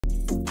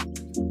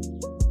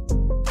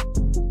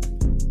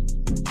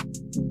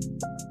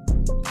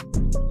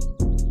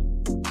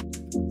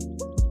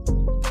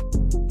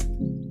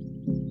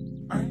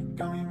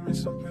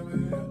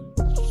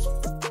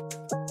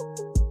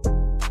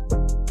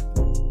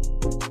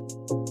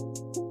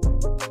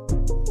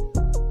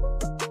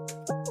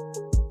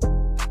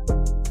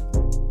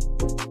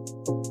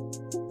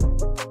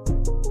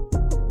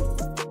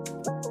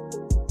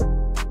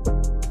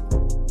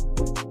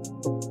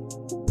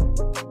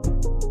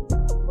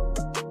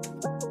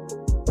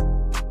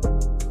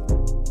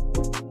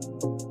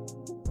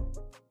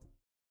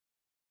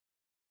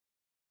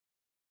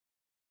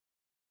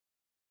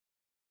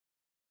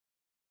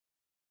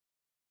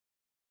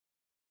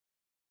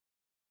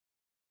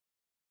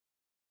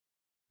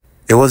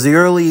It was the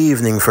early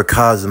evening for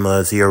Kazuma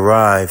as he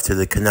arrived to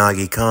the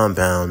Kanagi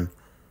compound,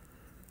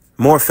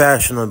 more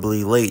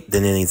fashionably late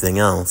than anything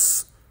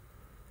else.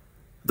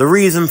 The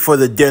reason for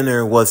the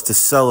dinner was to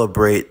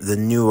celebrate the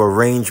new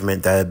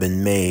arrangement that had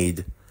been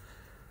made.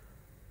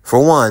 For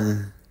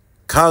one,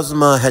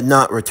 Kazuma had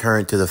not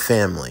returned to the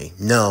family.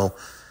 No,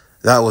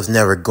 that was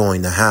never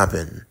going to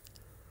happen.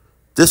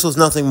 This was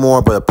nothing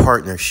more but a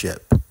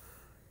partnership.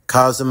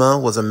 Kazuma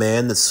was a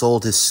man that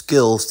sold his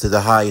skills to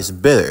the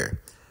highest bidder.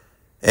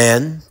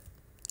 And,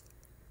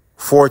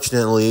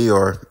 fortunately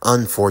or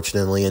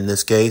unfortunately in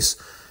this case,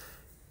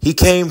 he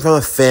came from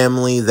a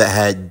family that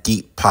had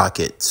deep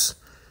pockets.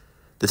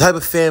 The type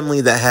of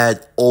family that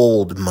had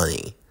old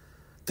money.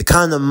 The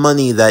kind of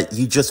money that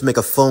you just make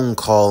a phone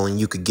call and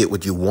you could get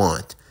what you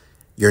want.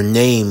 Your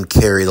name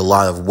carried a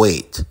lot of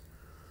weight.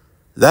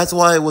 That's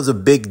why it was a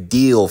big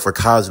deal for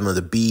Kazuma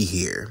to be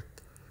here.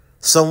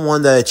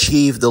 Someone that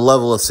achieved the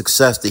level of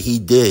success that he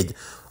did,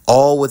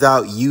 all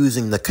without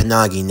using the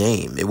Kanagi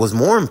name. It was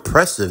more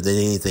impressive than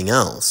anything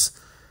else.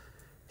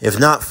 If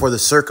not for the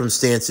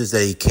circumstances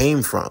that he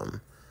came from,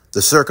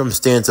 the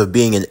circumstance of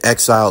being an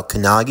exiled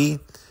Kanagi,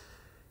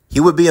 he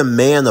would be a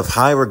man of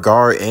high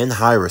regard and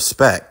high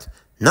respect.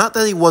 Not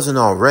that he wasn't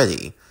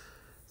already,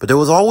 but there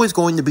was always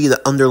going to be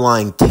the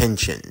underlying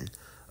tension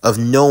of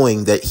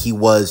knowing that he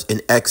was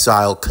an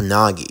exiled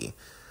Kanagi.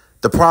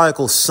 The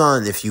prodigal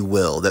son, if you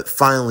will, that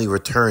finally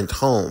returned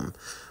home,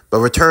 but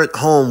returned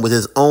home with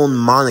his own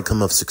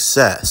monicum of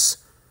success.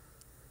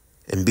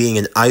 And being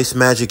an ice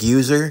magic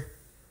user,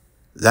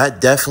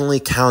 that definitely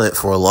counted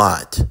for a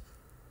lot.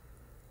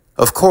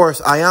 Of course,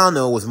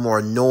 Ayano was more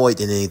annoyed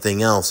than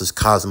anything else as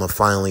Kazuma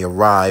finally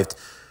arrived.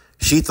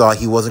 She thought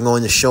he wasn't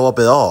going to show up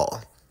at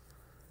all.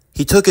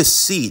 He took his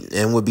seat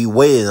and would be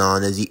waited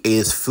on as he ate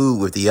his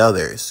food with the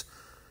others.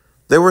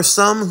 There were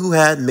some who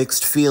had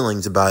mixed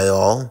feelings about it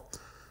all.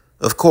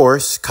 Of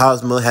course,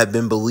 Kazuma had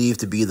been believed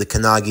to be the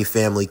Kanagi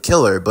family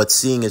killer, but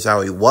seeing as how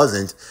he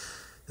wasn't,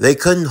 they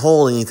couldn't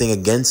hold anything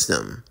against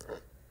him.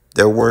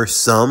 There were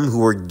some who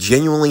were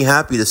genuinely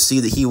happy to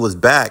see that he was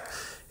back,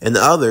 and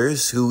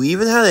others who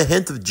even had a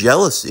hint of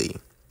jealousy.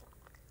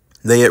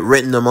 They had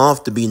written him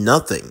off to be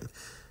nothing,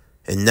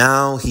 and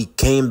now he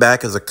came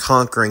back as a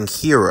conquering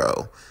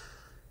hero.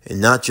 And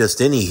not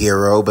just any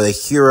hero, but a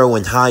hero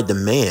in high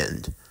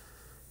demand.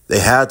 They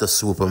had to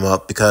swoop him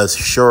up because,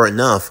 sure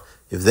enough,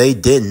 if they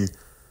didn't,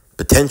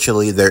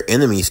 potentially their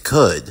enemies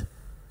could.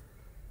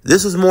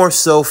 This was more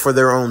so for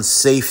their own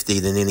safety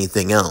than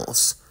anything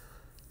else.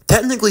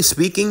 Technically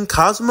speaking,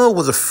 Kazuma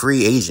was a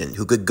free agent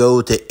who could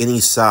go to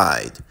any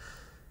side.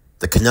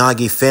 The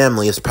Kanagi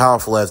family, as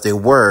powerful as they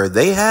were,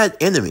 they had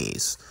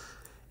enemies.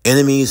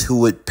 Enemies who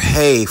would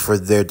pay for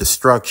their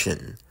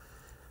destruction.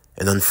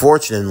 And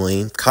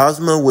unfortunately,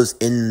 Kazuma was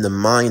in the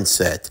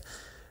mindset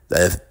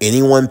that if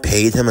anyone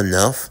paid him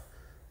enough,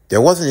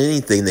 there wasn't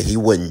anything that he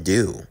wouldn't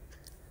do.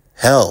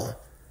 Hell,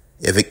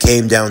 if it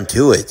came down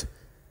to it,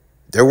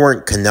 there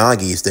weren't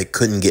Kanagis that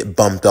couldn't get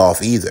bumped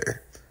off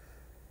either.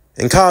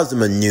 And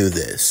Kazuma knew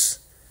this.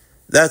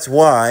 That's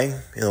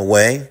why, in a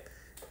way,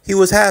 he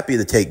was happy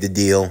to take the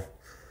deal.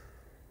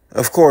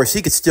 Of course,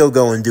 he could still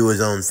go and do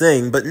his own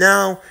thing, but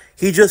now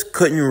he just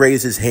couldn't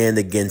raise his hand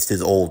against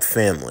his old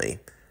family,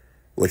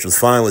 which was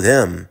fine with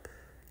him.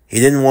 He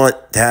didn't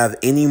want to have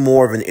any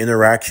more of an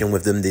interaction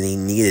with them than he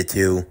needed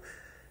to,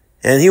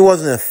 and he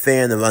wasn't a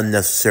fan of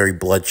unnecessary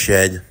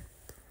bloodshed.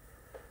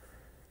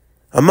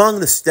 Among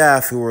the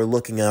staff who were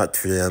looking out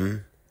for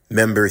them,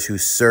 members who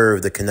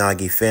served the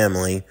Kanagi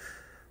family,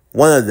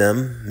 one of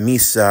them,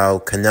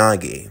 Misao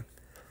Kanagi.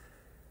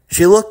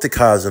 She looked at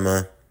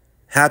Kazuma,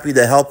 happy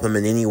to help him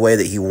in any way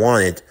that he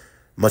wanted,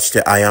 much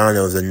to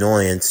Ayano's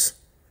annoyance.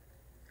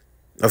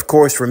 Of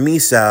course, for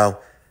Misao,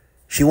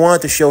 she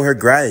wanted to show her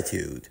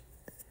gratitude.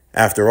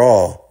 After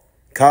all,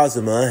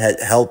 Kazuma had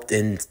helped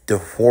in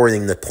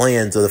thwarting the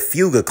plans of the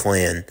Fuga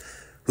clan,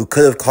 who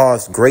could have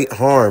caused great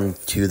harm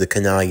to the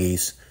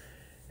Kanagis,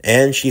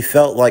 and she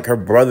felt like her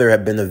brother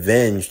had been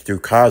avenged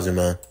through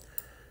Kazuma.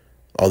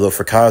 Although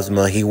for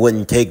Kazuma, he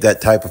wouldn't take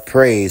that type of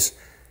praise,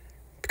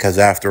 because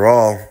after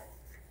all,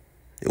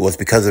 it was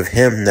because of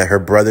him that her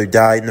brother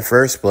died in the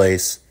first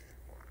place.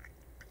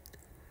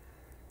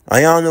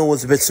 Ayano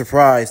was a bit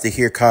surprised to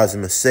hear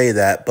Kazuma say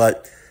that,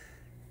 but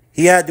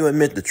he had to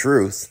admit the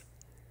truth.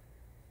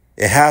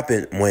 It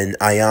happened when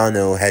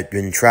Ayano had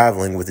been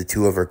traveling with the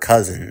two of her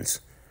cousins.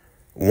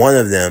 One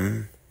of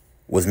them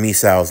was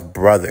Misao's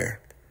brother,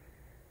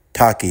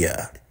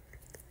 Takuya.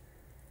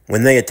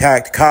 When they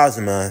attacked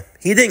Kazuma,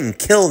 he didn't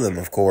kill them,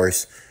 of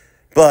course,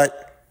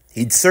 but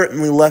he'd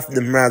certainly left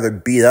them rather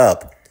beat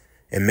up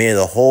and made it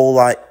a whole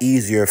lot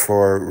easier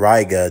for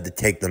Raiga to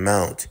take them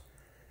out.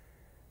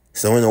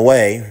 So in a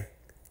way,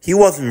 he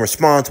wasn't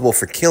responsible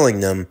for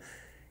killing them,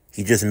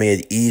 he just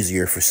made it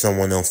easier for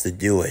someone else to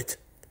do it.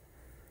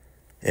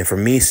 And for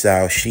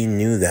Misao, she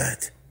knew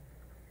that.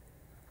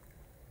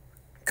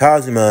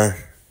 Kazuma,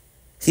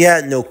 he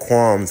had no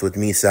qualms with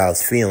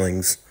Misao's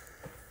feelings.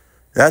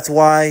 That's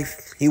why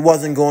he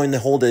wasn't going to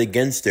hold it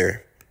against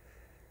her,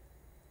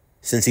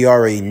 since he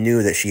already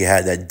knew that she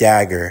had that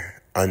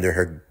dagger under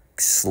her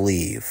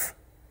sleeve.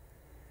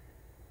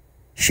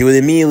 She would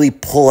immediately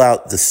pull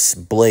out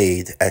the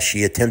blade as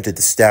she attempted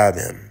to stab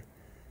him.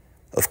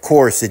 Of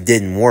course, it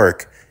didn't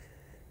work.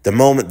 The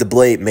moment the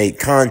blade made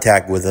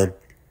contact with him,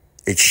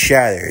 it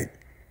shattered,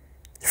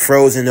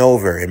 frozen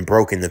over, and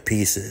broke into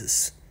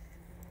pieces.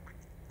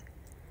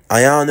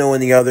 Ayano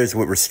and the others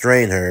would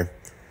restrain her.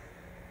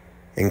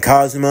 And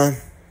Kazuma,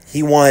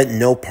 he wanted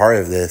no part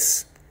of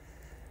this.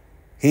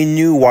 He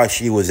knew why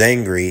she was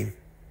angry.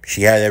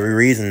 She had every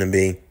reason to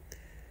be.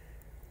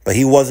 But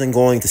he wasn't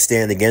going to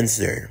stand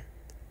against her.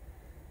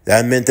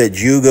 That meant that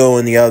Jugo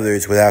and the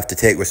others would have to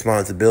take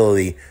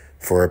responsibility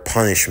for her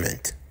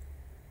punishment.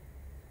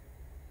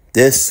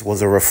 This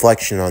was a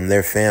reflection on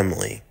their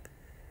family.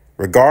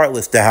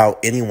 Regardless to how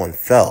anyone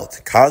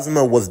felt,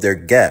 Kazuma was their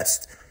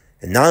guest.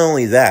 And not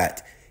only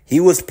that, he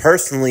was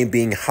personally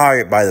being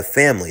hired by the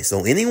family.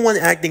 So anyone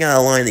acting out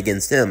of line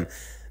against him,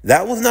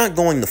 that was not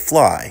going to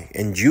fly.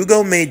 And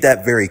Jugo made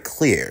that very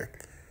clear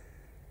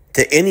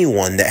to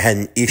anyone that had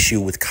an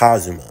issue with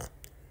Kazuma.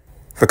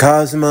 For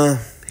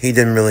Kazuma, he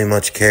didn't really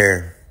much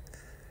care.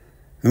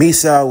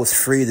 Misao was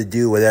free to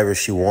do whatever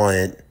she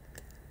wanted.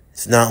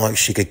 It's not like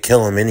she could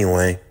kill him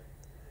anyway.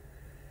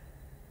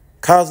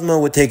 Kazuma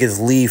would take his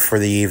leave for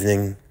the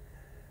evening,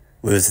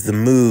 with the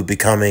mood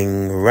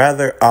becoming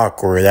rather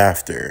awkward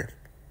after.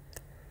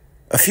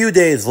 A few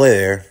days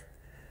later,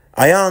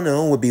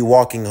 Ayano would be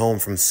walking home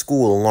from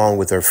school along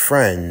with her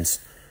friends.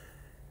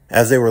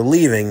 As they were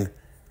leaving,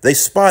 they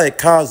spotted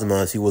Kazuma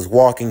as he was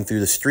walking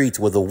through the streets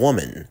with a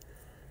woman.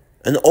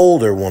 An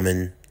older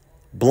woman,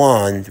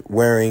 blonde,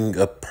 wearing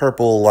a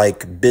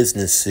purple-like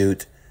business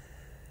suit.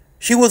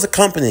 She was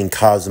accompanying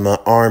Kazuma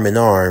arm in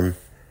arm,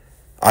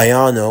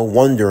 Ayano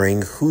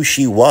wondering who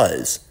she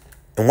was.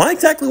 And why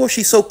exactly was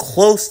she so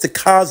close to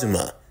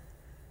Kazuma?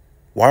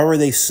 Why were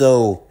they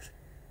so,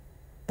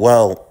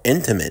 well,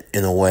 intimate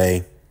in a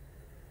way?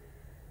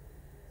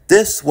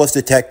 This was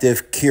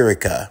Detective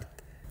Kirika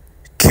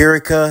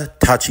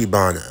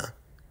Tachibana.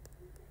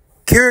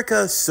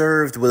 Kirika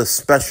served with a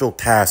special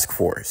task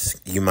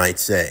force, you might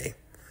say.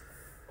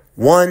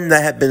 One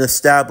that had been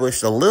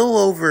established a little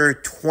over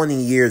 20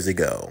 years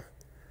ago.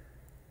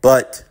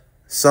 But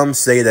some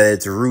say that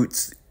its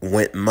roots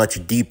went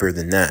much deeper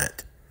than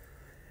that.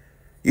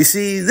 You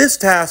see, this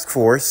task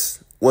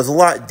force was a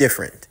lot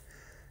different.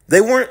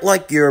 They weren't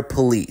like your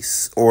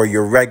police or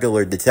your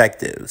regular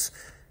detectives.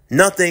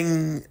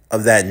 Nothing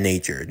of that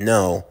nature,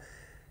 no.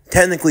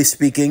 Technically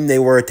speaking, they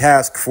were a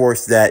task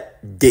force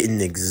that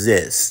didn't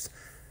exist.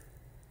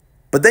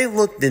 But they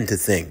looked into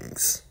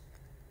things.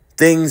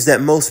 Things that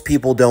most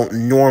people don't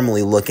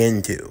normally look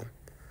into.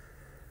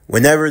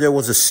 Whenever there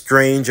was a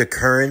strange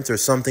occurrence or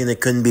something that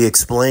couldn't be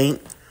explained,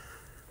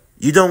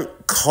 you don't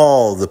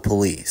call the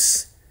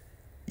police.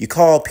 You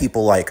call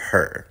people like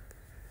her.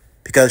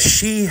 Because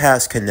she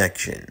has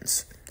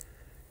connections.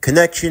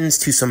 Connections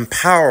to some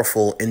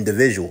powerful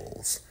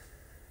individuals.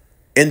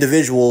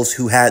 Individuals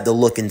who had to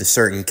look into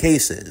certain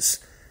cases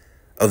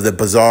of the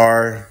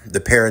bizarre, the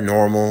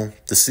paranormal,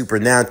 the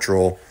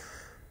supernatural,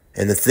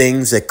 and the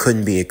things that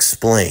couldn't be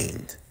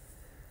explained.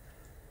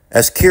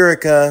 As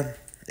Kirika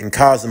and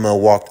Kazuma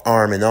walked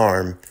arm in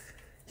arm,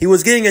 he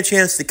was getting a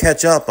chance to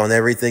catch up on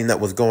everything that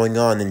was going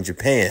on in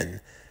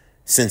Japan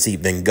since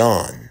he'd been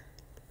gone.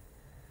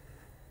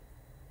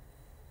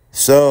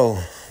 So,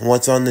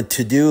 what's on the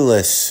to-do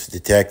list,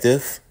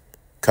 Detective?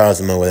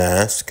 Kazuma would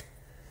ask.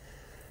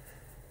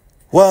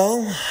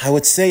 Well, I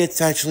would say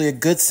it's actually a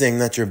good thing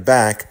that you're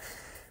back.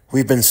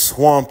 We've been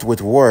swamped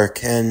with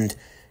work, and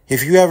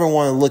if you ever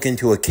want to look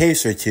into a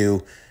case or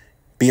two,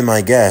 be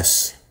my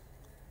guest.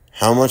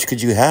 How much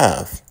could you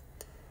have?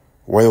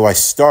 Where do I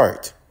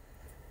start?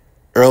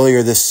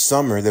 Earlier this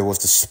summer, there was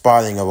the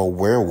spotting of a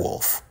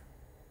werewolf.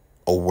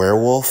 A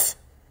werewolf?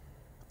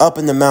 Up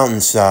in the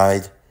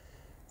mountainside.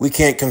 We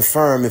can't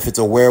confirm if it's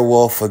a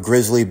werewolf, a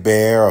grizzly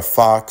bear, a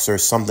fox, or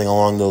something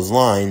along those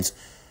lines,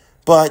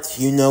 but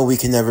you know we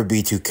can never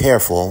be too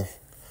careful.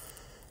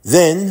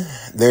 Then,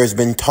 there's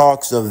been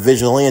talks of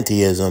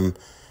vigilantism.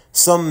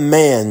 Some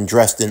man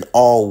dressed in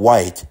all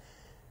white.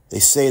 They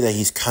say that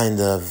he's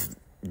kind of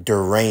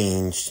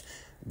deranged,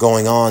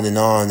 going on and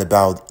on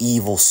about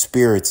evil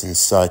spirits and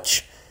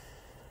such.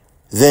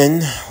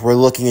 Then, we're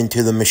looking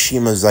into the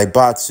Mishima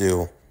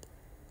Zaibatsu.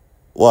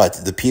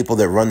 What, the people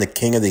that run the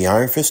King of the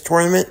Iron Fist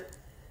tournament?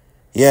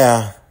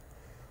 Yeah.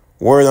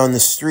 Word on the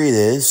street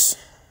is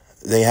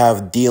they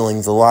have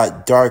dealings a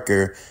lot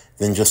darker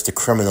than just the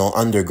criminal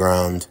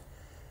underground.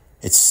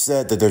 It's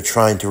said that they're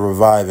trying to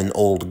revive an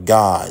old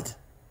god.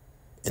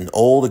 An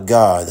old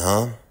god,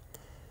 huh?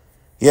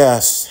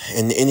 Yes,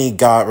 and any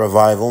god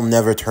revival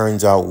never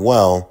turns out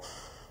well,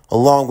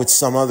 along with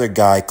some other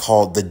guy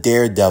called the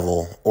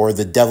Daredevil, or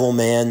the Devil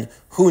Man,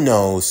 who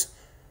knows?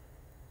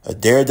 A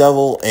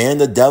daredevil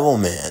and a devil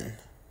man.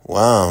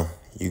 Wow,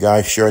 you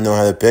guys sure know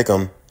how to pick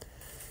 'em.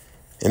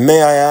 And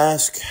may I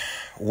ask,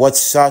 what's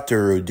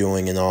Satoru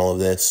doing in all of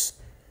this?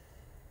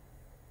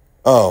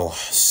 Oh,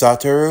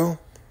 Satoru?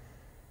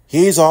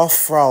 He's off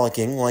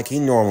frolicking like he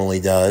normally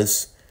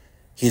does.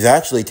 He's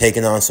actually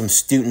taken on some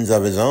students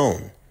of his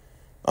own.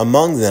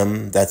 Among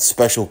them, that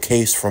special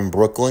case from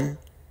Brooklyn.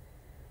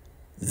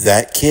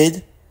 That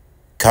kid?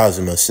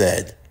 Kazuma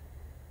said.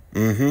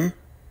 The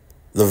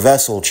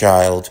vessel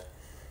child.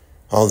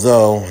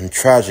 Although, and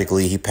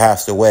tragically, he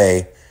passed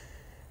away.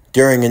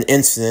 During an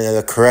incident at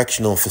a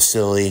correctional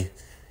facility,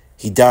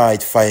 he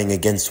died fighting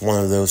against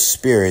one of those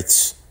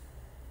spirits.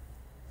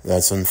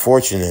 That's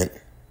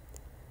unfortunate.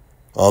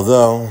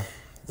 Although,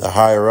 the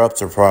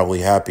higher-ups are probably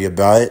happy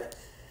about it,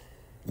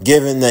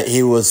 given that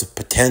he was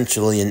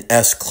potentially an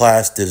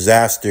S-class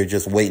disaster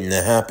just waiting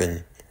to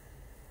happen.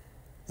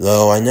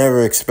 Though I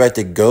never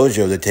expected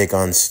Gojo to take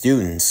on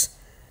students.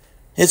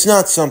 It's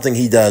not something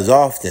he does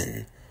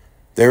often.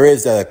 There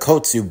is that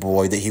Akotsu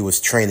boy that he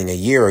was training a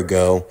year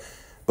ago,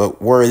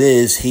 but word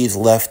is he's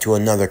left to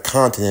another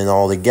continent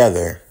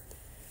altogether.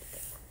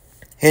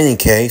 Any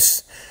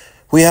case,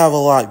 we have a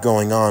lot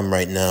going on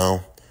right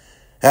now.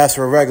 As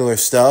for regular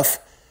stuff,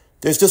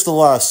 there's just a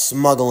lot of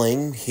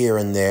smuggling here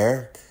and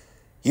there.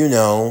 You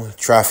know,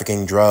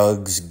 trafficking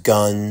drugs,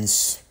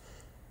 guns,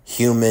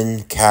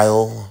 human,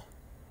 cattle.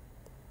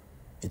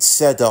 It's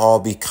said to all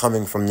be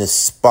coming from this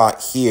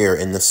spot here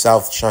in the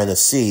South China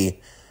Sea,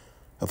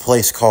 a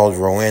place called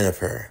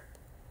Roanapur.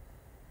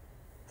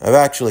 I've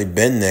actually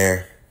been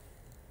there.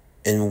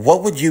 And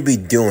what would you be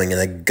doing in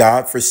a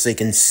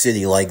godforsaken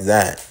city like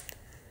that?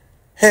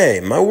 Hey,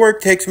 my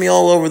work takes me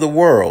all over the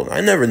world.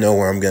 I never know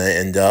where I'm going to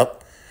end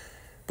up.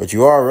 But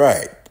you are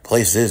right. The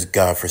place is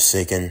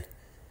godforsaken.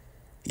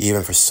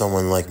 Even for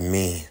someone like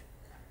me.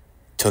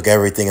 Took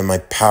everything in my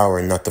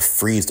power not to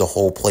freeze the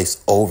whole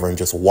place over and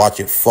just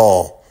watch it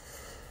fall.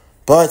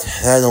 But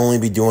that'd only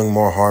be doing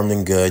more harm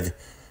than good.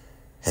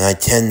 And I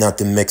tend not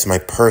to mix my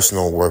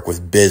personal work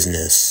with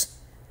business.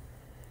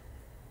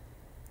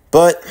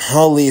 But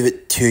I'll leave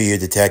it to you,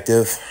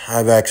 Detective.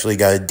 I've actually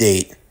got a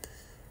date.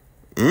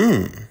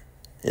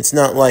 It's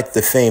not like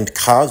the famed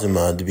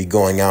Kazuma to be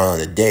going out on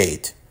a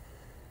date.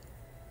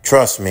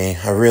 Trust me,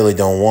 I really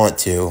don't want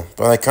to,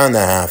 but I kinda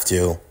have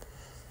to.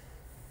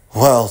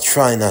 Well,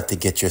 try not to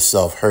get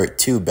yourself hurt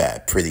too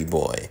bad, pretty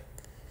boy.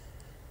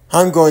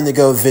 I'm going to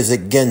go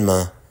visit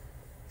Genma.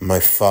 My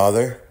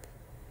father?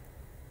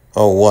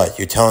 Oh, what,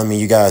 you're telling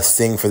me you got a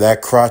thing for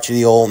that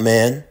crotchety old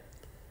man?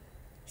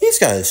 He's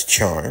got his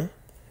charm.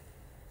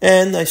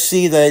 And I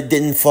see that it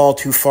didn't fall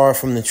too far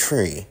from the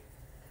tree.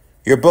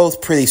 You're both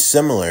pretty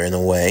similar in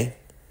a way.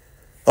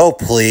 Oh,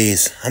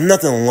 please, I'm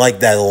nothing like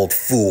that old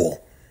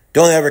fool.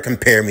 Don't ever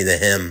compare me to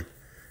him.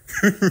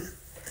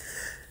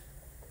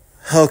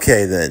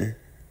 Okay, then.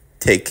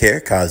 Take care,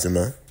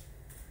 Kazuma.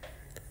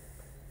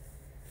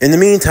 In the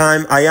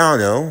meantime,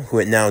 Ayano, who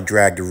had now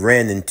dragged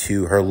Ren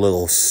into her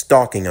little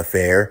stalking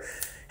affair,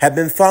 had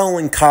been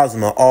following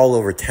Kazuma all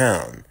over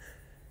town,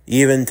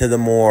 even to the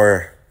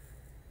more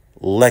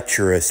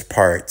lecherous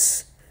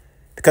parts.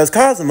 Because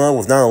Kazuma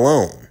was not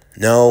alone.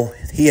 No,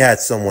 he had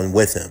someone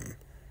with him.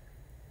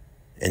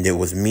 And it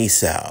was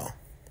Misao.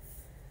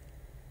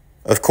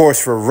 Of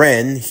course, for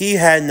Ren, he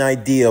had an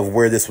idea of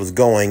where this was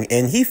going,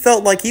 and he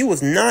felt like he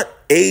was not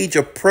age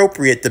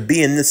appropriate to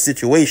be in this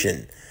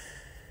situation.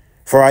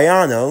 For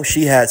Ayano,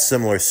 she had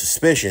similar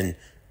suspicion,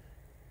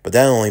 but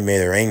that only made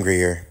her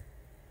angrier.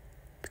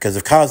 Because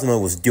if Kazuma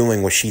was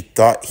doing what she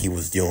thought he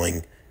was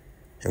doing,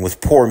 and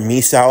with poor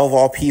Misao of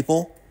all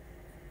people,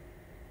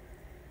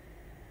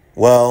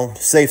 well,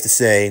 safe to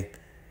say,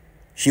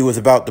 she was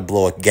about to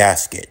blow a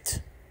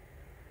gasket.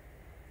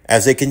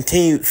 As they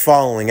continued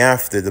following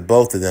after the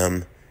both of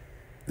them,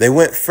 they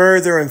went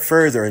further and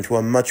further into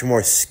a much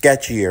more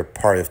sketchier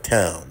part of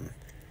town.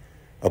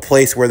 A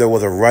place where there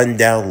was a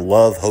rundown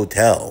love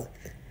hotel.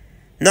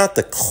 Not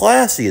the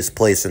classiest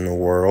place in the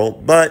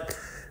world, but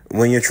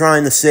when you're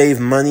trying to save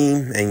money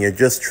and you're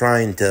just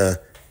trying to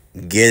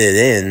get it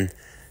in,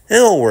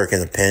 it'll work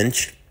in a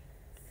pinch.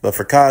 But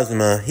for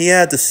Kazuma, he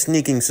had the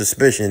sneaking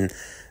suspicion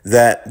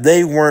that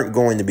they weren't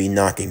going to be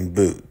knocking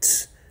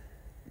boots.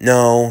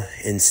 No,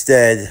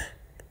 instead,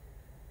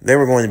 they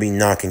were going to be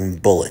knocking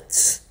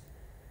bullets.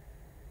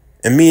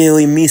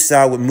 Immediately,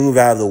 Misao would move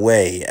out of the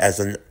way as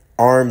an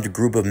armed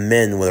group of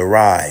men would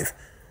arrive,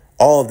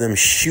 all of them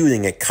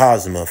shooting at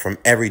Kazuma from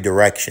every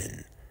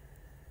direction.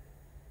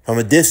 From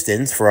a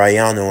distance, for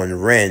Ayano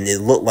and Ren, it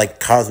looked like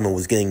Kazuma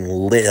was getting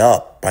lit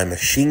up by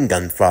machine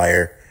gun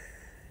fire,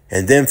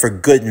 and then for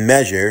good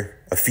measure,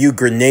 a few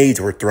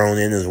grenades were thrown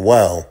in as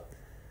well.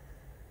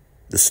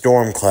 The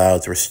storm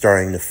clouds were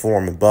starting to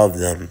form above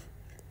them,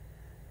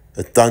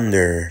 the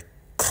thunder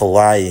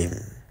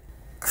colliding.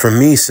 For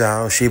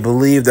Misao, she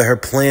believed that her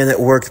plan had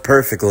worked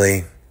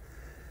perfectly.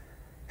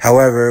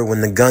 However,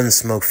 when the gun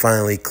smoke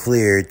finally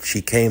cleared,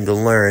 she came to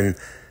learn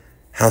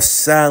how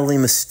sadly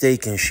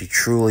mistaken she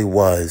truly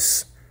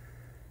was.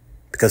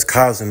 Because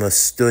Kazuma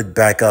stood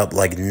back up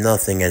like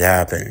nothing had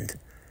happened.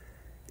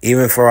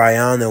 Even for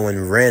Ayano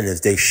and Ren,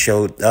 as they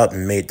showed up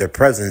and made their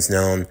presence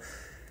known,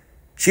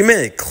 she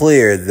made it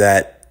clear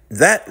that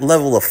that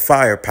level of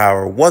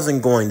firepower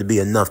wasn't going to be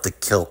enough to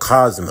kill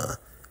Kazuma.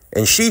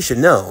 And she should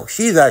know,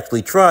 she's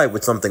actually tried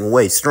with something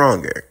way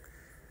stronger.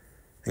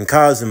 and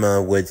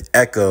Kazuma would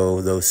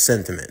echo those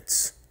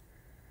sentiments.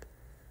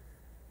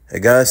 I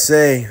gotta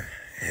say,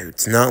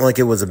 it's not like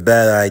it was a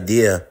bad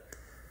idea.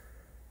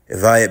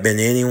 If I had been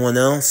anyone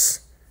else,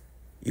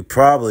 you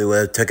probably would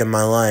have taken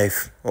my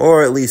life,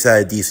 or at least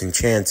had a decent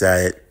chance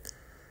at it.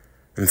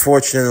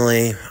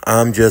 Unfortunately,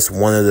 I'm just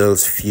one of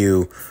those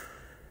few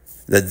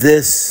that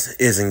this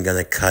isn't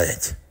gonna cut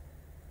it.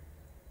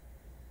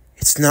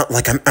 It's not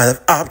like I'm out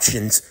of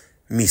options,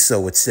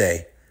 Miso would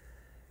say,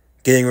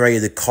 getting ready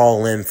to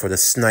call in for the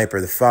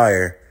sniper to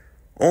fire,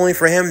 only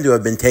for him to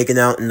have been taken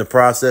out in the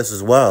process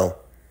as well.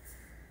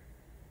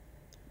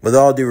 With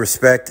all due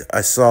respect,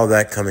 I saw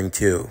that coming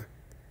too.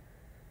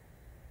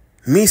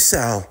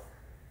 Misao,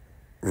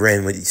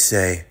 Ren would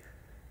say,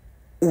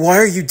 why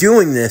are you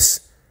doing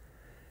this?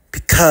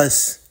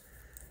 Because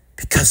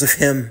of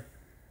him.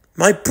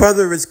 My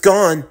brother is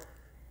gone.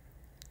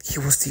 He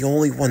was the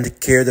only one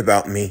that cared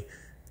about me.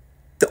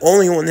 The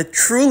only one that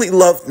truly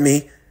loved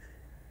me.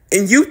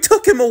 And you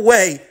took him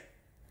away.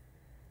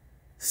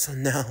 So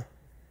now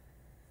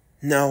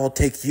I'll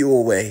take you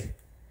away.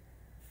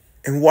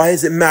 And why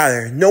does it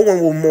matter? No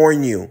one will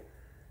mourn you.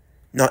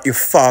 Not your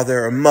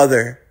father or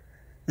mother.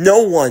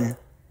 No one.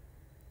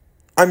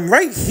 I'm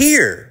right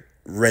here,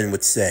 Ren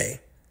would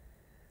say.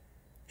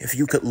 If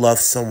you could love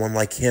someone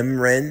like him,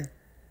 Ren,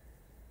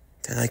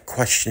 then I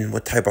question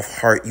what type of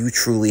heart you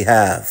truly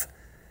have.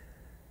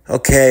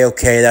 Okay,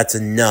 that's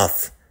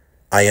enough,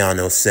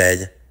 Ayano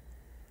said.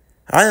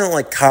 I don't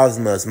like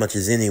Kazuma as much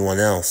as anyone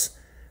else,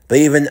 but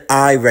even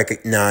I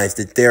recognize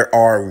that there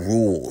are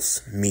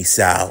rules,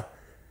 Misao.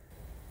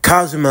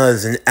 Kazuma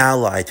is an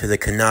ally to the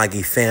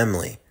Kanagi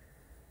family,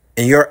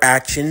 and your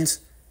actions,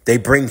 they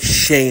bring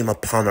shame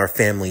upon our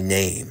family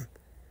name.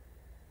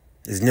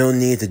 There's no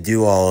need to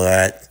do all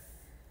that,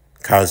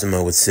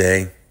 Kazuma would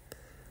say.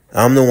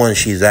 I'm the one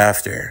she's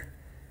after.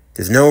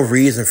 There's no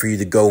reason for you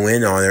to go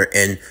in on her,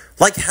 and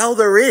like hell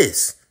there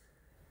is.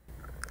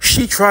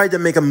 She tried to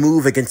make a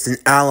move against an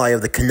ally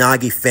of the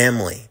Kanagi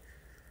family.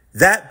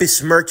 That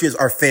besmirches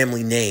our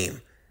family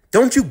name.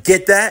 Don't you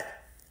get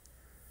that?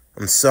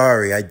 I'm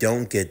sorry, I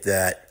don't get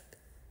that.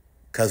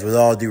 Because with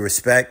all due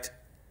respect,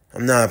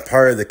 I'm not a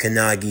part of the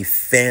Kanagi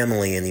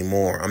family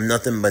anymore. I'm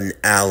nothing but an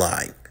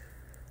ally.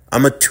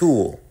 I'm a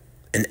tool,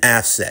 an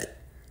asset.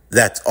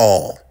 That's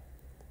all.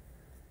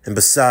 And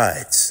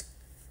besides,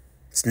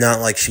 it's not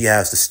like she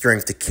has the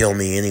strength to kill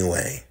me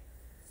anyway.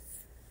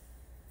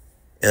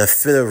 In a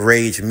fit of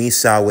rage,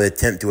 Misao would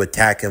attempt to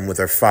attack him with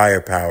her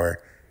firepower.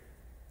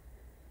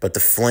 But the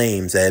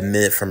flames that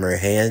emitted from her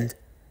hand,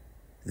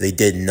 they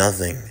did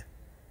nothing.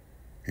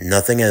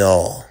 Nothing at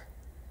all.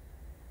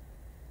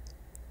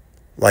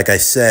 Like I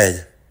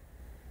said,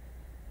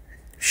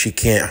 she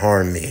can't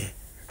harm me.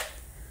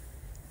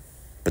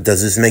 But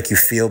does this make you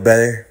feel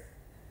better?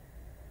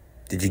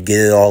 Did you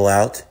get it all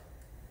out?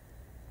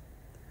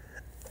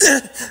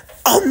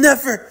 I'll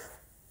never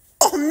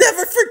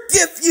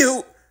forgive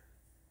you!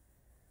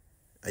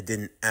 I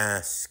didn't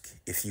ask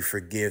if you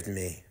forgive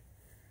me.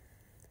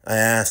 I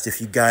asked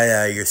if you got it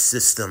out of your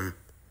system.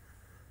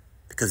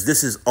 Because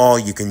this is all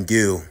you can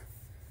do.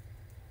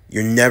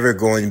 You're never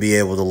going to be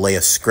able to lay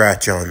a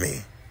scratch on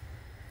me.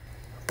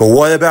 But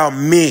what about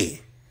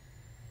me?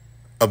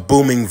 A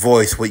booming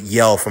voice would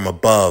yell from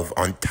above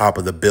on top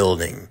of the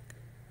building.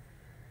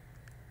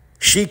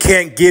 She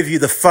can't give you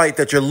the fight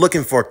that you're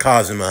looking for,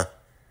 Kazuma.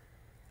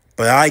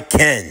 But I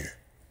can.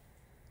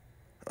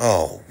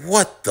 Oh,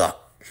 what the...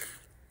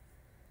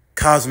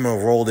 Kazuma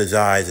rolled his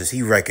eyes as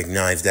he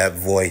recognized that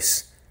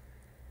voice.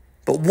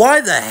 But why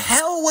the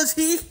hell was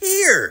he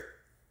here?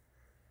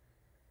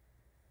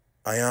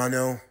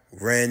 Ayano,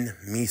 Ren,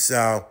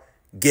 Misao,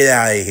 get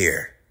out of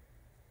here.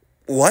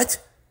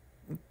 What?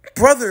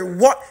 Brother,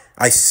 what?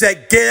 I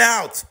said get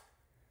out!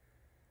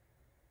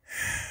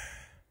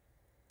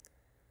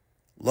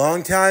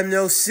 Long time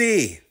no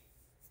see.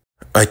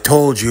 I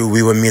told you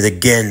we would meet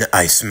again,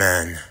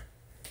 Iceman,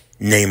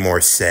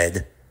 Namor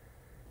said,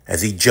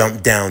 as he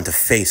jumped down to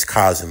face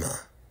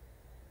Kazuma.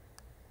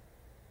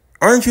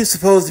 Aren't you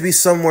supposed to be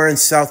somewhere in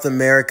South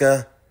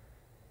America?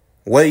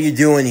 What are you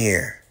doing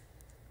here?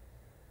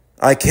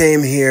 I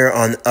came here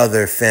on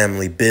other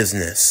family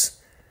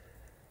business,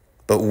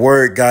 but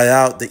word got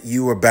out that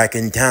you were back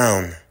in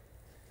town.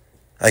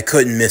 I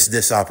couldn't miss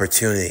this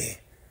opportunity.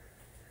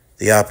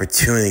 The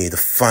opportunity to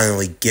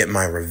finally get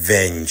my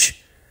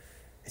revenge.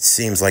 It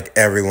seems like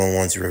everyone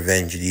wants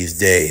revenge these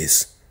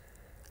days.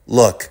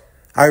 Look,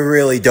 I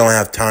really don't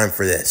have time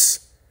for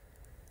this.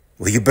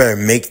 Well, you better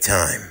make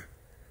time.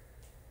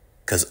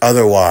 'Cause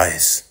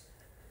otherwise,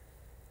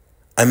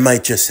 I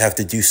might just have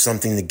to do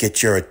something to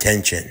get your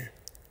attention.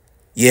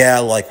 Yeah,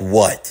 like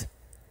what?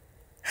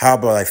 How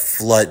about I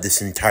flood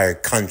this entire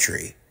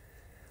country?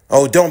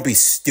 Oh, don't be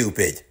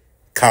stupid,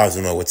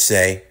 Kazuma would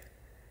say.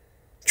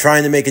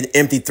 Trying to make an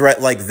empty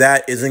threat like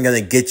that isn't going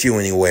to get you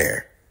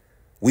anywhere.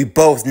 We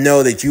both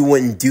know that you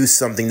wouldn't do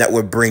something that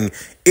would bring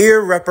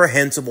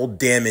irreprehensible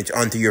damage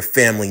onto your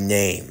family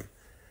name.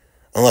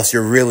 Unless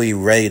you're really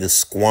ready to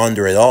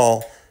squander it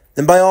all,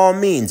 then by all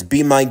means,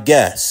 be my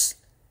guest.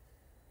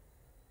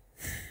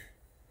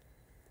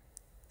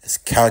 as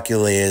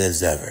calculated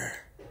as ever.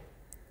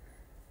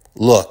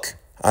 Look,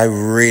 I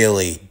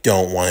really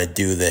don't want to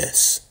do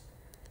this.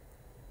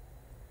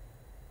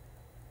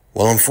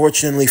 Well,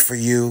 unfortunately for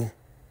you,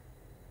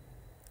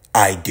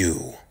 I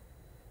do.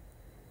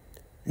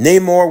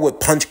 Namor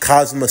would punch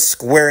Kazuma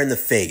square in the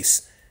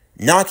face,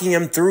 knocking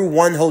him through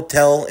one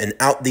hotel and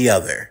out the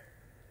other.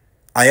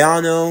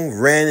 Ayano,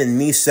 Ren, and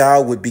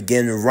Misao would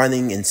begin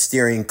running and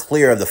steering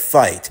clear of the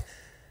fight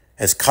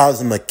as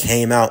Kazuma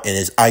came out in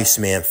his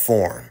Iceman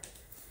form.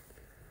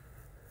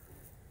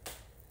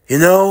 You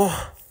know,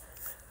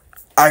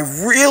 I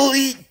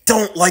really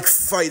don't like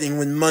fighting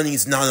when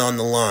money's not on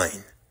the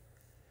line.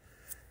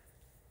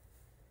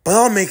 But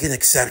I'll make an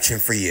exception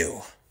for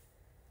you.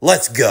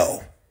 Let's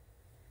go.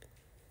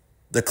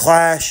 The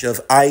clash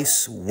of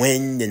ice,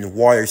 wind, and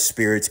water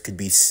spirits could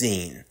be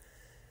seen.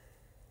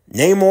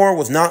 Namor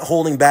was not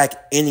holding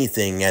back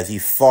anything as he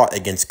fought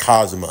against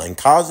Kazuma, and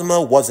Kazuma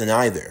wasn't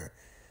either,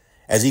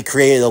 as he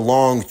created a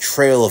long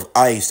trail of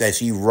ice as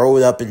he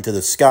rode up into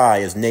the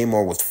sky as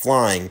Namor was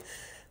flying,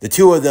 the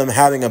two of them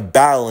having a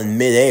battle in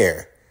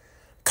midair.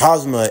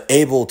 Kazuma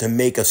able to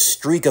make a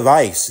streak of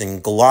ice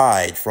and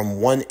glide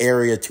from one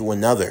area to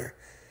another,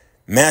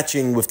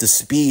 matching with the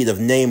speed of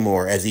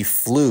Namor as he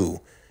flew.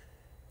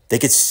 They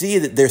could see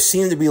that there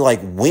seemed to be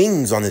like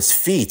wings on his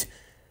feet.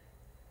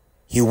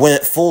 He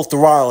went at full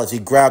throttle as he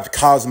grabbed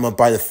Kazuma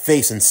by the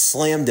face and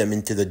slammed him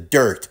into the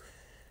dirt.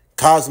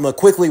 Kazuma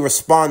quickly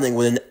responding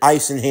with an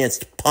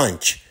ice-enhanced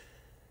punch.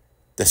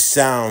 The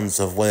sounds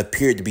of what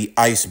appeared to be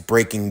ice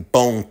breaking,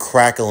 bone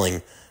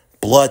crackling,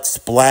 blood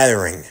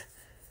splattering.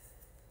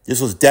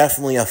 This was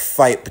definitely a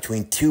fight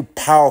between two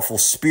powerful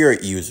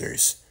spirit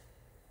users.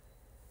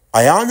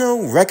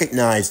 Ayano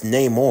recognized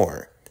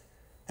Namor.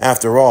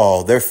 After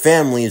all, their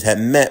families had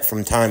met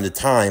from time to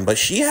time, but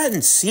she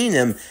hadn't seen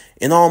him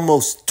in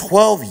almost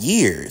 12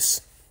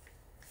 years.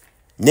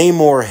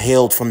 Namor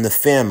hailed from the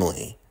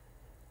family,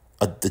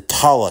 the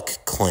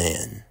Taluk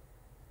clan.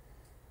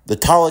 The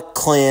Taluk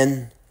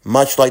clan,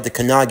 much like the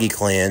Kanagi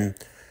clan,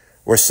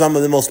 were some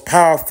of the most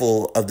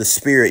powerful of the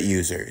spirit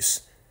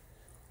users.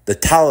 The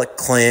Taluk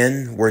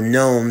clan were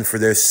known for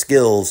their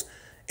skills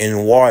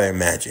in water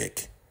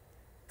magic,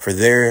 for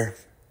their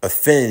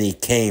affinity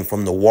came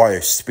from the water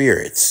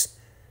spirits.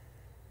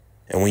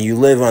 And when you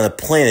live on a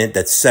planet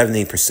that's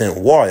 70%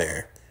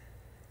 water,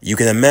 you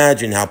can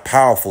imagine how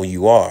powerful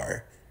you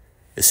are,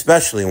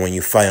 especially when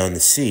you fight on the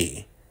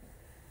sea.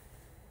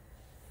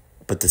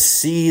 But to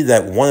see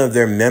that one of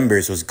their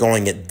members was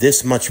going at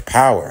this much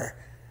power,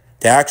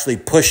 to actually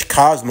push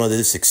Kazuma to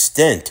this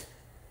extent,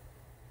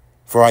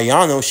 for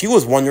Ayano, she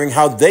was wondering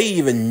how they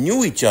even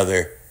knew each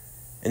other,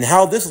 and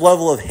how this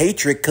level of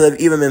hatred could have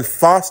even been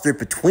fostered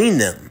between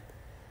them.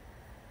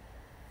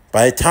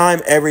 By the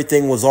time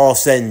everything was all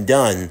said and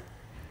done,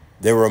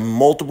 there were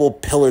multiple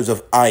pillars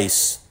of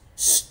ice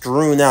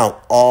strewn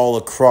out all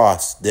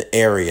across the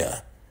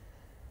area,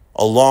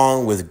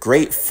 along with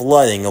great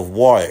flooding of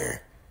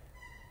water.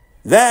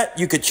 That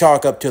you could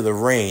chalk up to the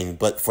rain,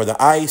 but for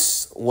the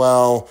ice,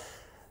 well,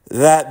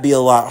 that'd be a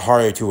lot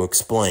harder to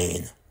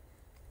explain.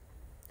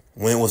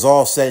 When it was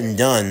all said and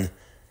done,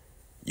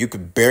 you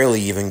could barely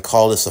even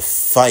call this a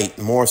fight,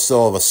 more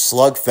so of a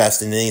slugfest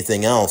than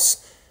anything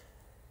else.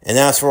 And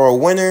as for a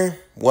winner,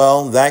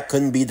 well, that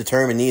couldn't be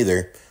determined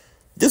either.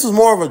 This was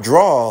more of a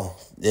draw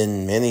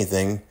than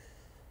anything.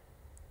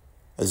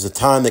 As the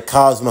time that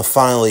Kazuma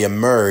finally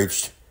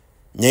emerged,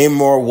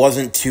 Namor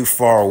wasn't too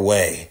far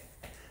away.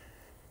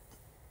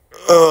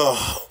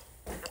 Oh,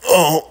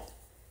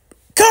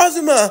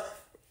 Kazuma,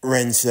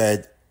 Ren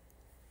said.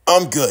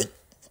 I'm good.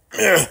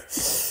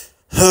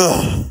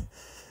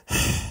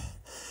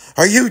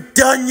 Are you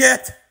done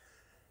yet?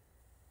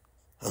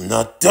 I'm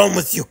not done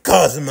with you,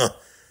 Kazuma.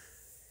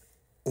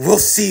 We'll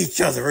see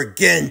each other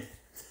again.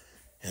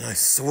 And I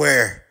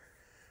swear,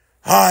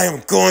 I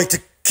am going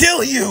to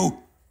kill you.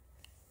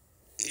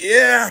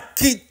 Yeah,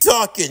 keep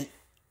talking,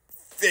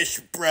 fish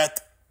breath.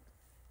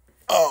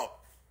 Oh,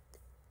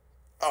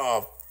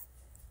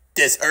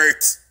 this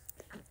hurts.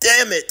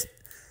 Damn it.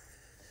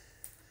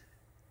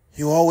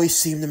 You always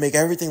seem to make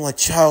everything like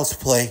child's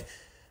play,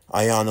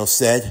 Ayano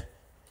said.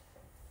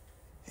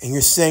 And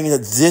you're saying that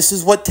this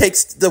is what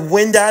takes the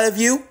wind out of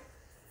you?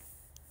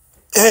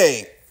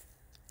 Hey,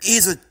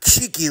 he's a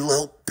cheeky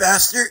little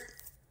bastard.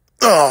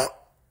 Ugh.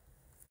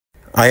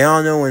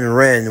 Ayano and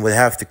Ren would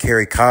have to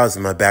carry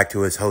Kazuma back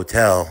to his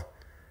hotel.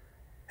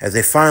 As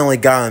they finally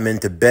got him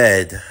into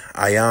bed,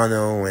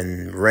 Ayano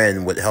and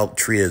Ren would help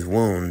treat his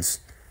wounds.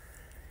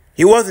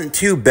 He wasn't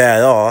too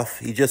bad off,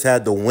 he just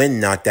had the wind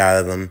knocked out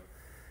of him.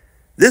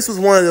 This was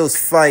one of those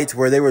fights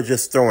where they were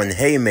just throwing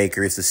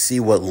haymakers to see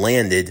what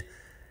landed,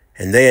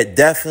 and they had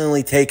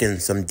definitely taken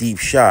some deep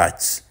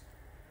shots.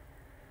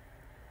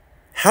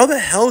 How the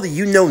hell do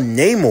you know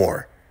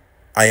Namor?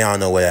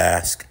 Ayano would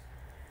ask.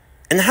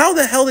 And how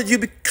the hell did you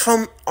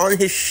become on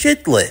his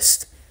shit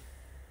list?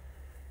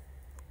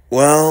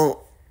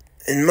 Well,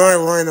 in my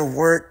line of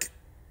work,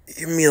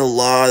 you meet a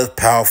lot of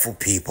powerful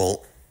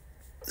people.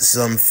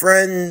 Some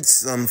friends,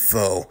 some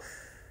foe.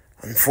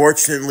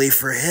 Unfortunately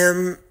for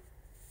him,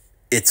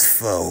 its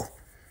foe.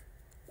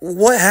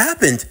 What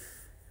happened?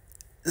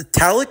 The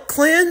Talek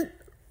clan?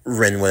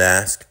 Ren would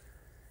ask.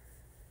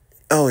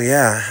 Oh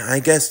yeah, I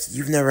guess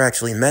you've never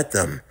actually met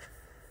them.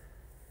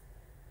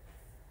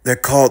 They're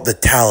called the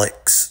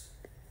Taleks,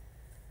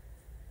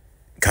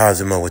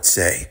 Kazuma would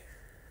say.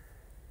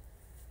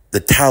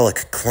 The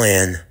Talek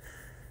clan.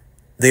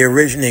 They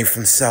originate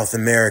from South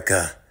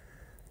America,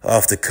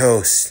 off the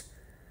coast.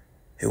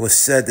 It was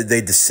said that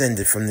they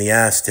descended from the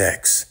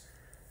Aztecs.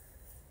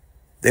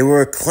 They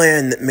were a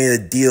clan that made a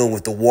deal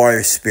with the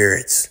water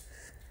spirits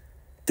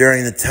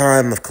during the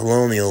time of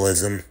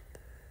colonialism,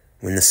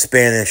 when the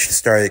Spanish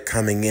started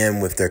coming in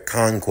with their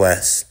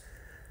conquests.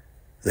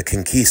 The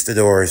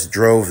conquistadors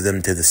drove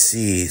them to the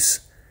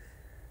seas.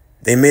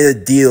 They made a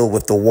deal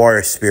with the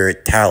water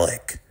spirit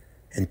Talek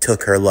and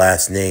took her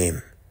last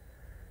name.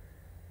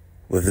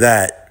 With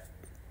that,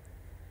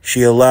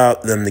 she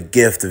allowed them the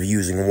gift of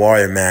using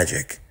water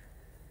magic,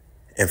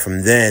 and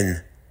from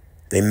then,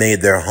 they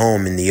made their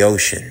home in the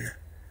ocean.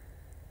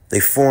 They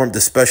formed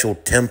a special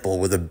temple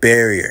with a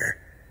barrier.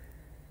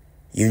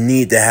 You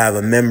need to have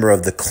a member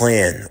of the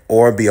clan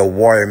or be a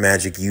water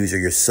magic user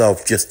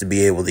yourself just to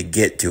be able to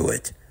get to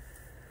it.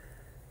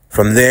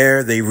 From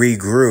there, they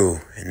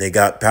regrew and they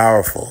got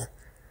powerful.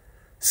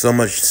 So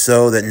much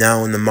so that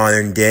now in the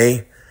modern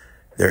day,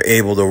 they're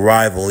able to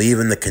rival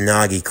even the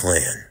Kanagi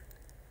clan.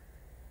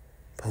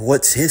 But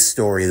what's his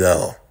story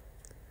though?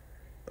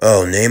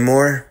 Oh,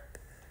 Namor?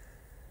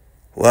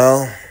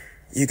 Well,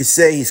 you could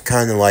say he's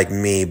kind of like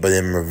me, but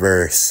in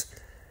reverse.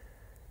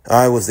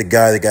 I was the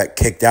guy that got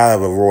kicked out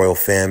of a royal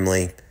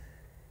family.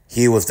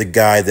 He was the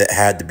guy that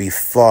had to be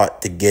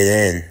fought to get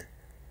in.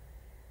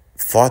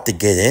 Fought to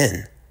get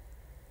in?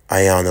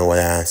 Ayano would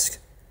ask.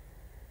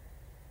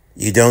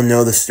 You don't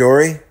know the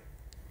story?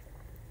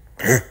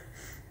 It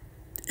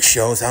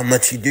shows how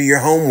much you do your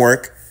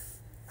homework.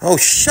 Oh,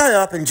 shut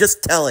up and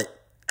just tell it.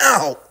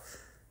 Ow!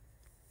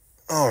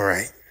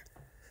 Alright.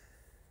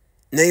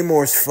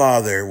 Namor's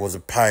father was a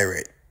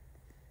pirate.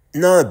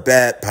 Not a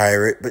bad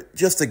pirate, but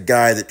just a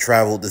guy that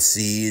traveled the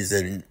seas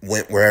and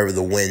went wherever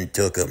the wind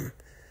took him.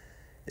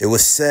 It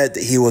was said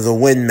that he was a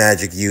wind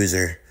magic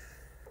user.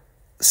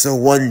 So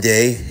one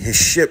day, his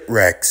ship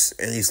wrecks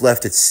and he's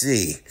left at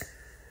sea.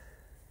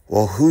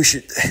 Well, who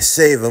should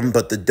save him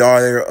but the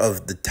daughter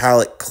of the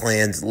Talek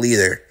clan's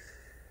leader?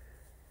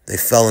 They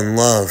fell in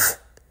love.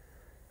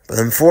 But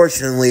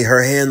unfortunately,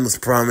 her hand was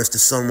promised to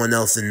someone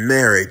else in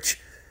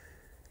marriage.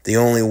 The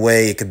only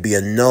way it could be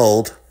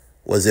annulled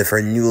was if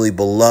her newly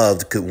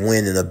beloved could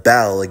win in a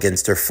battle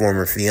against her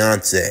former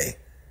fiancé.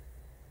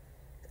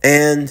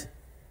 And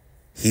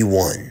he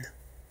won.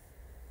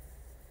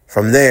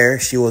 From there,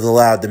 she was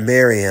allowed to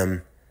marry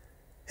him,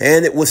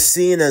 and it was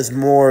seen as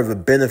more of a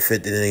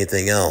benefit than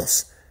anything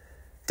else.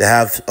 To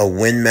have a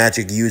wind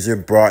magic user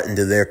brought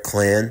into their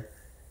clan,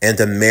 and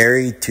to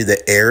marry to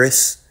the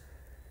heiress.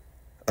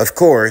 Of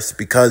course,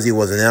 because he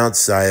was an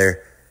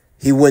outsider,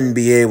 he wouldn't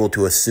be able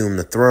to assume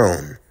the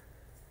throne.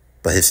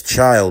 But his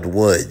child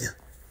would.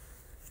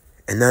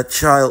 And that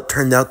child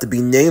turned out to be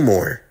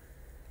Namor.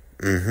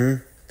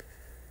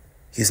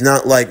 He's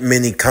not like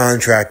many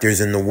contractors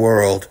in the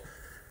world.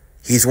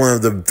 He's one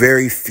of the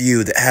very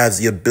few that has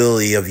the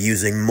ability of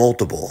using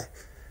multiple.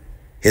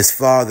 His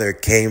father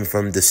came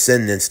from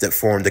descendants that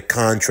formed a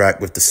contract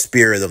with the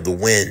spirit of the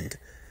wind.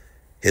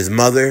 His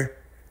mother,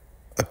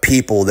 a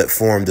people that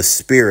formed a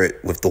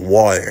spirit with the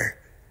water.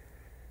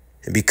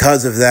 And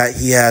because of that,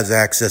 he has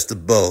access to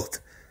both.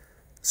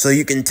 So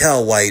you can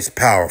tell why he's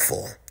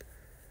powerful.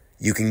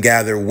 You can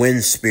gather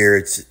wind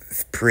spirits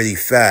pretty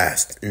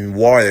fast and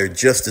water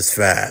just as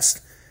fast.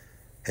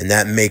 And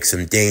that makes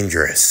him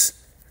dangerous.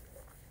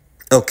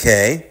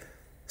 Okay,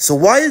 so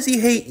why does he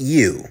hate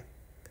you?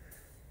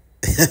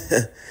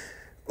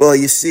 Well,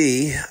 you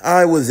see,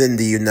 I was in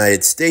the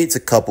United States a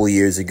couple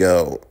years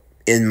ago.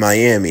 In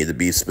Miami, to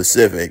be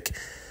specific.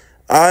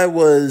 I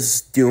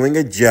was doing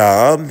a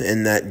job,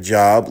 and that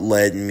job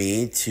led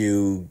me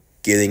to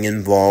getting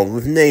involved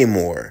with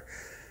Namor.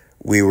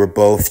 We were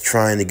both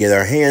trying to get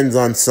our hands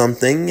on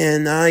something,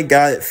 and I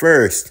got it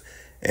first.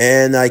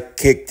 And I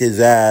kicked his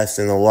ass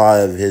and a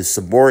lot of his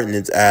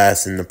subordinates'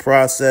 ass in the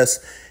process,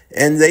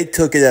 and they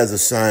took it as a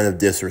sign of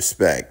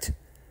disrespect.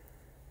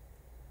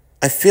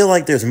 I feel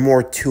like there's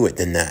more to it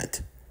than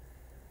that.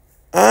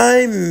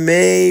 I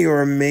may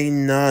or may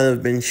not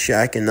have been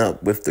shacking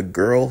up with the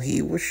girl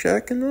he was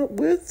shacking up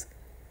with.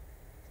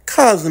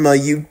 Kazuma,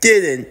 you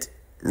didn't,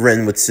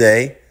 Ren would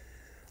say.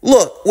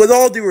 Look, with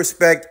all due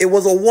respect, it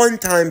was a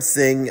one-time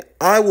thing.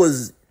 I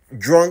was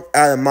drunk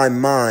out of my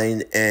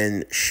mind,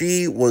 and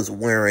she was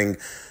wearing...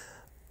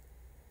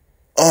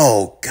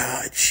 Oh,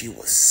 God, she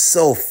was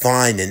so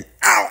fine and...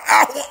 Ow,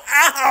 ow,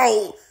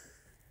 ow!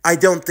 I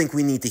don't think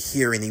we need to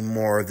hear any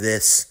more of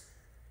this,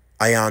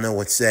 Ayano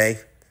would say.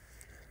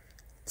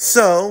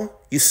 So,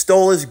 you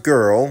stole his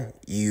girl,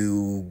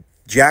 you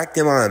jacked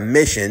him on a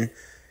mission.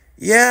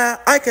 Yeah,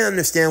 I can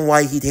understand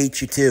why he'd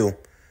hate you too.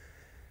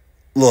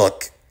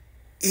 Look,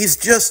 he's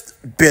just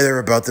bitter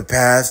about the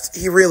past.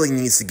 He really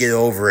needs to get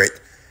over it.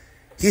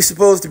 He's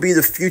supposed to be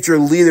the future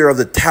leader of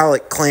the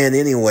Talek clan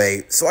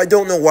anyway, so I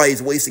don't know why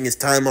he's wasting his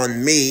time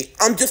on me.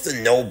 I'm just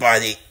a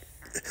nobody.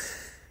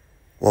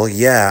 Well,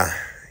 yeah,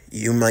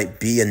 you might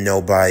be a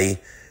nobody,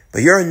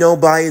 but you're a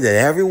nobody that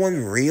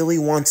everyone really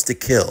wants to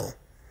kill.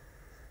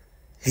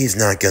 He's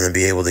not going to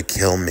be able to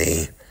kill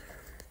me.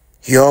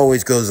 He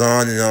always goes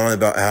on and on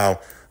about how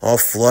I'll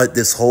flood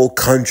this whole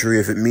country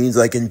if it means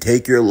I can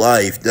take your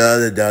life,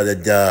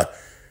 da-da-da-da-da.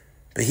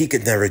 But he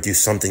could never do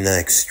something that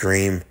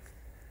extreme.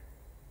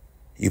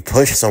 You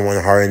push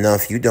someone hard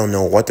enough, you don't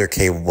know what they're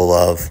capable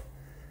of.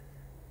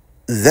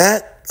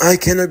 That I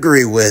can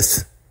agree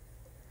with.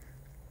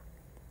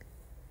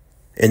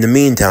 In the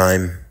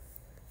meantime,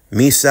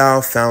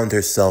 Misao found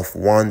herself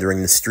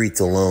wandering the streets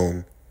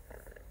alone.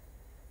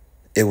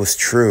 It was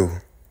true.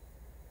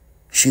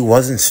 She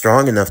wasn't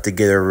strong enough to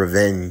get her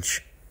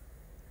revenge.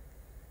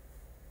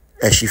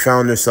 As she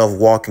found herself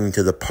walking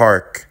to the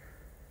park,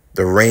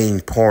 the rain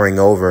pouring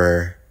over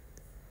her,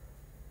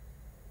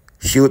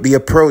 she would be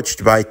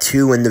approached by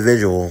two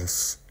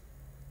individuals.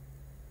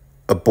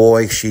 A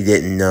boy she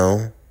didn't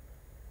know,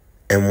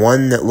 and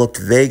one that looked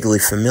vaguely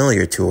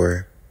familiar to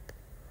her.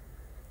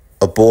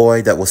 A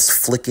boy that was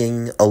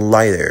flicking a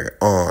lighter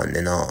on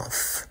and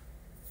off.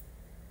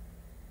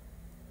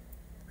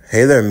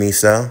 Hey there,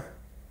 Misao.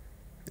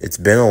 It's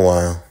been a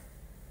while.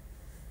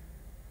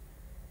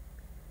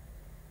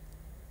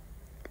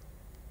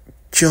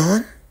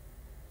 John?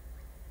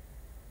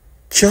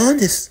 John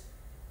is...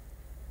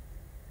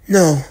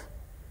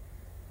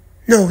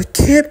 No, it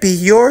can't be.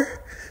 You're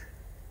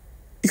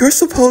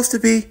supposed to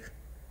be...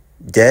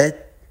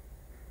 Dead?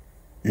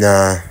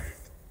 Nah.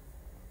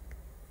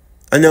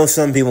 I know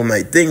some people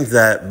might think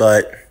that,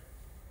 but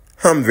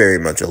I'm very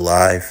much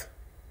alive.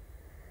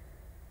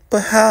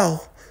 But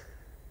how?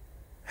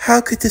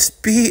 How could this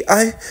be?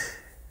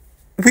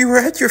 We were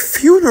at your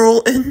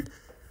funeral and...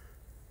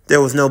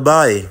 There was no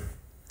body.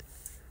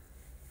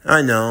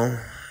 I know.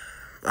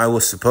 I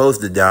was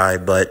supposed to die,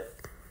 but...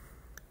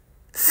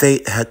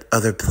 Fate had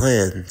other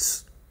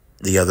plans,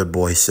 the other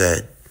boy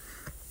said.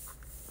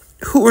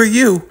 Who are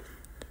you?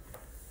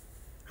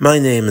 My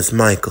name is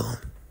Michael.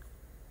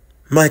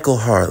 Michael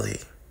Harley.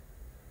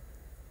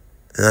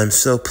 And I'm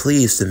so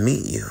pleased to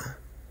meet you.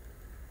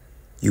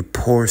 You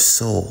poor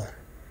soul.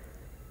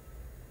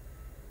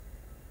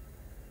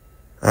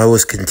 I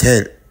was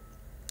content,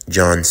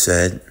 John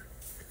said.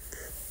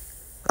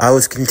 I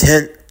was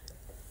content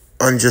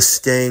on just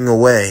staying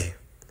away.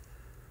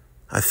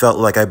 I felt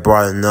like I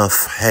brought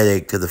enough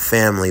headache to the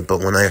family, but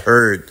when I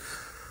heard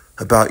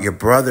about your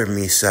brother,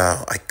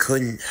 Misao, I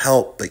couldn't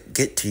help but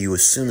get to you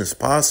as soon as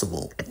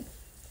possible.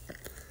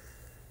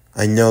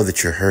 I know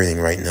that you're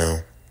hurting right now.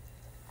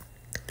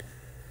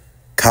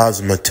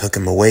 Kazuma took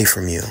him away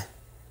from you.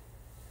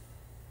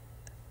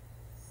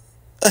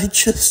 I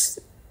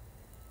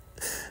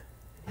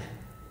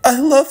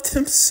loved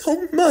him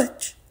so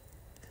much.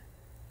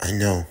 I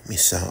know,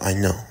 Misao, I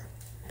know.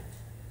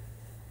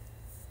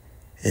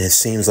 And it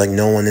seems like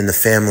no one in the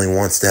family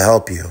wants to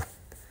help you.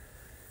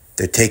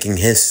 They're taking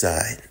his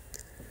side.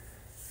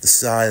 The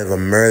side of a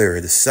murderer.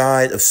 The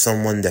side of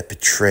someone that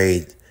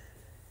betrayed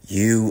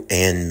you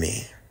and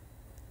me.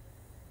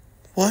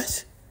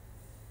 What?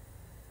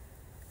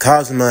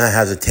 Kazuma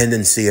has a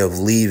tendency of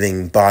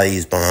leaving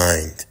bodies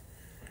behind.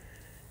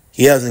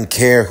 He doesn't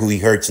care who he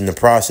hurts in the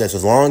process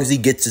as long as he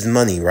gets his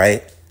money,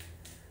 right?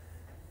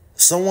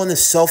 Someone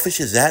as selfish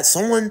as that,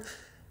 someone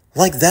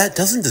like that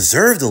doesn't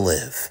deserve to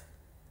live.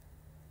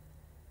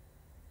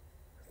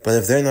 But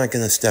if they're not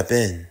going to step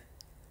in,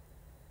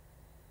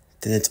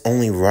 then it's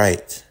only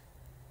right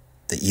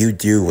that you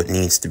do what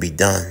needs to be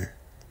done.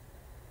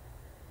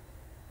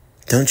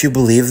 Don't you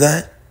believe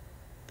that?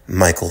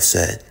 Michael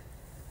said.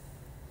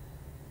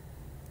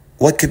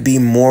 What could be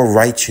more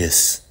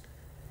righteous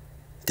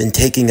than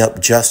taking up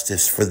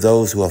justice for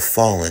those who have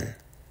fallen?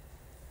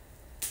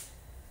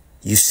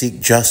 You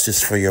seek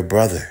justice for your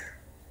brother.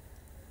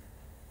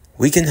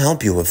 We can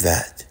help you with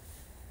that.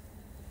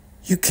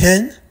 You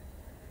can?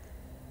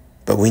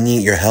 But we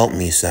need your help,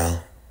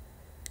 Misao.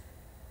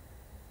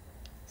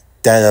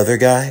 That other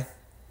guy?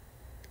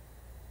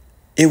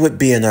 It would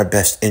be in our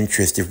best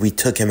interest if we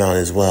took him out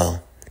as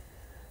well.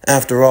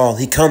 After all,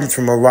 he comes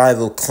from a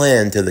rival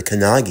clan to the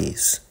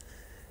Kanagis.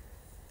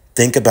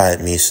 Think about it,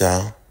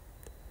 Misao.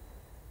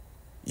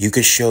 You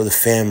could show the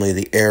family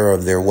the error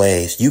of their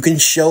ways. You can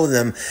show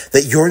them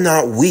that you're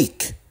not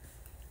weak,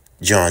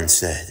 John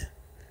said.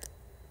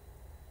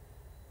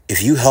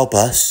 If you help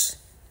us,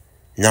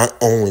 not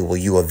only will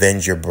you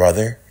avenge your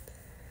brother,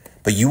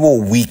 but you will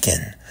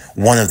weaken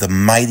one of the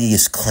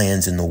mightiest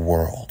clans in the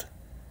world.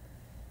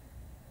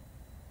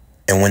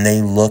 And when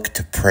they look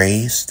to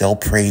praise, they'll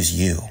praise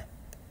you.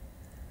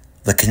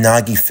 The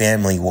Kanagi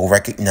family will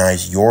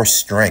recognize your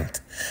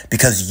strength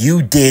because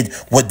you did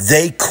what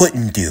they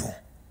couldn't do.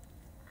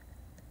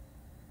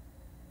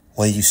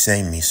 What do you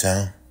say,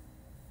 Misao?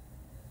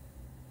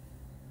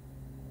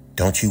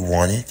 Don't you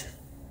want it?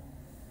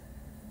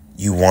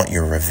 You want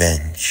your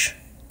revenge.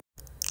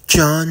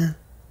 John,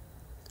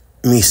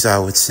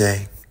 Misao would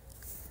say,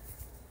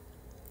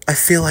 I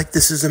feel like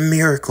this is a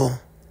miracle.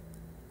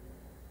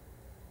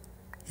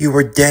 You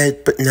were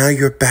dead, but now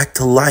you're back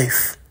to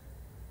life.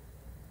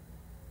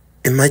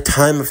 In my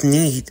time of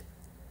need,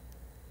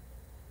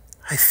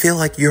 I feel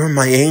like you're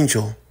my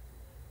angel.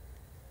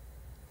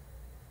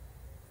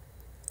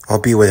 I'll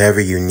be whatever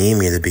you need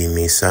me to be,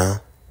 Miso.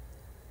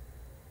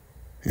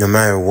 No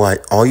matter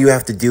what, all you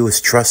have to do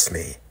is trust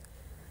me.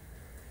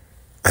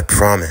 I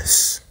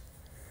promise.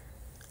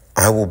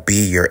 I will be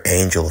your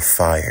angel of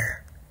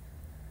fire.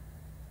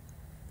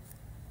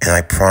 And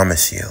I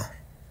promise you,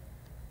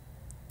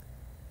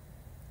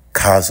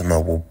 Kazuma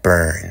will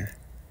burn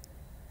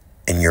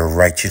in your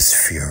righteous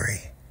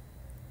fury.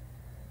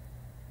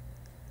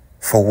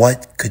 For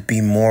what could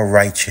be more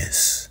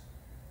righteous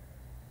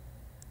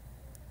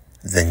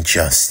than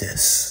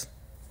justice?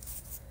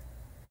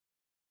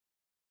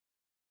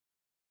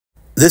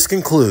 This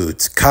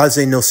concludes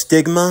Kaze no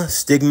Stigma,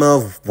 Stigma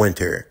of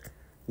Winter.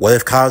 What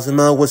if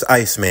Kazuma was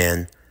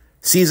Iceman?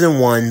 Season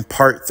 1,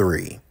 Part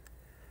 3.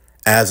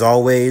 As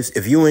always,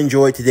 if you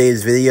enjoyed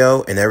today's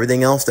video and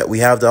everything else that we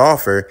have to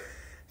offer,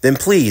 then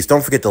please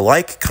don't forget to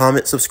like,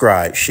 comment,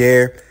 subscribe,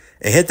 share,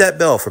 and hit that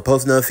bell for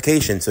post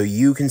notifications so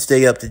you can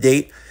stay up to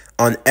date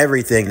on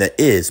everything that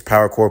is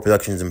PowerCore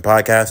Productions and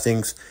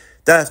Podcastings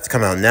that has to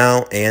come out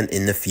now and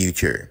in the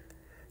future.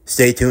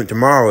 Stay tuned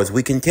tomorrow as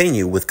we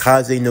continue with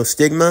Kaze no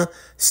Stigma,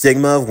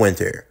 Stigma of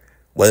Winter.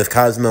 What if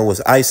Kazuma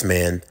was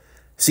Iceman?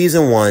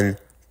 Season 1,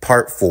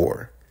 Part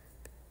 4.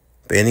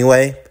 But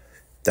anyway,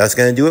 that's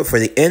going to do it for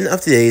the end of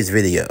today's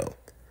video.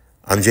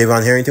 I'm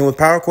Javon Harrington with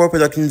PowerCore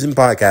Productions and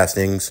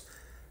Podcastings,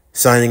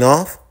 signing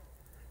off,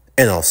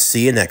 and I'll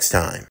see you next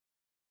time.